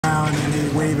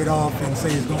it off and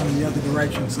say it's going the other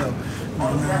direction. So,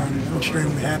 I'm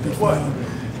extremely happy for him.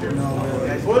 He's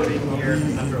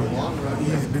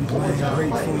been playing great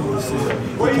for us. He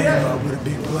came up with a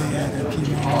big play at a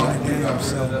key moment in the game.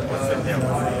 So,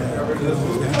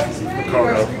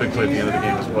 Carl, big play at the end of the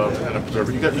game as well to kind of preserve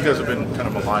it. You guys have been kind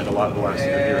of maligned a lot in the last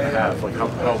year and a half. Like, how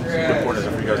important is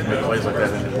it for you guys to make plays like that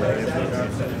in the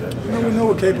game? We know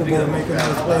we're capable of making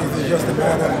those plays. It's just a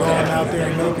matter of going out there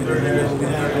and making it. We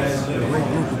have a great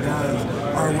group of guys,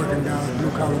 hard-working guys,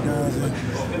 blue-collar guys, and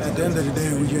at the end of the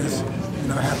day, we just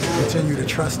have to continue to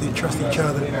trust each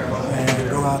other and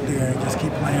go out there and just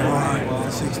keep playing hard for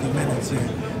 60 minutes. And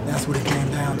that's what it came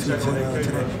down to today.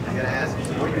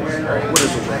 What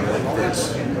does a win like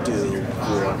this do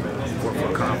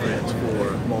for confidence,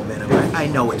 for momentum? I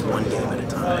know it's one game at a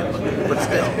time, but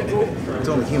still, it's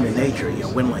only human nature. A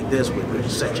win like this would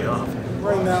just set you off.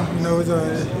 Right now,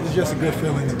 it's just a good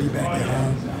feeling to be back at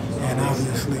home. And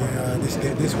obviously,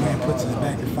 this win puts us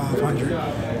back at 500.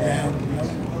 And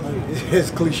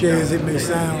as cliche as it may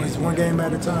sound, it's one game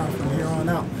at a time from here on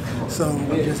out. So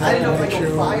we just have to make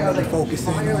sure we're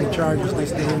focusing on the Chargers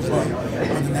this Thursday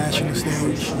on the national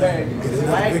stage, get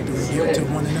another victory, get to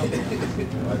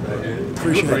 1-0.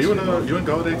 Appreciate it. You and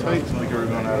Galladay tight? Like you were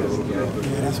going out a little bit.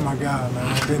 Yeah, that's my guy, man.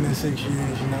 I've been there 6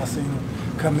 years. I've seen him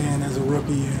come in as a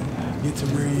rookie and get to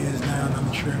where he is now, and I'm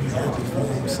extremely happy for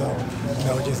him. So,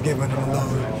 just giving him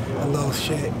a little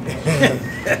shit.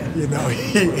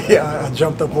 I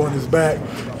jumped up on his back.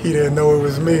 He didn't know it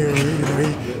was me.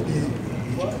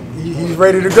 He's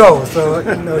ready to go. So,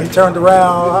 he turned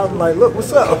around. I'm like, look,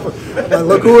 what's up? Like,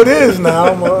 look who it is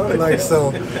now. He's like,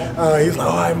 all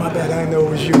right, my bad. I didn't know it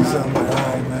was you. So I'm like, all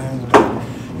right, man.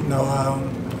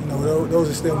 Those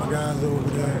are still my guys over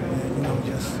there. And,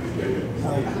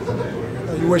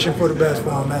 you're wishing for the best for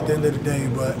them at the end of the day,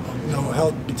 but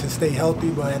to stay healthy.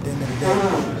 But at the end of the day,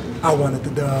 I wanted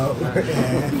the dub, and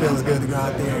it feels good to go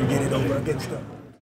out there and get it over against them.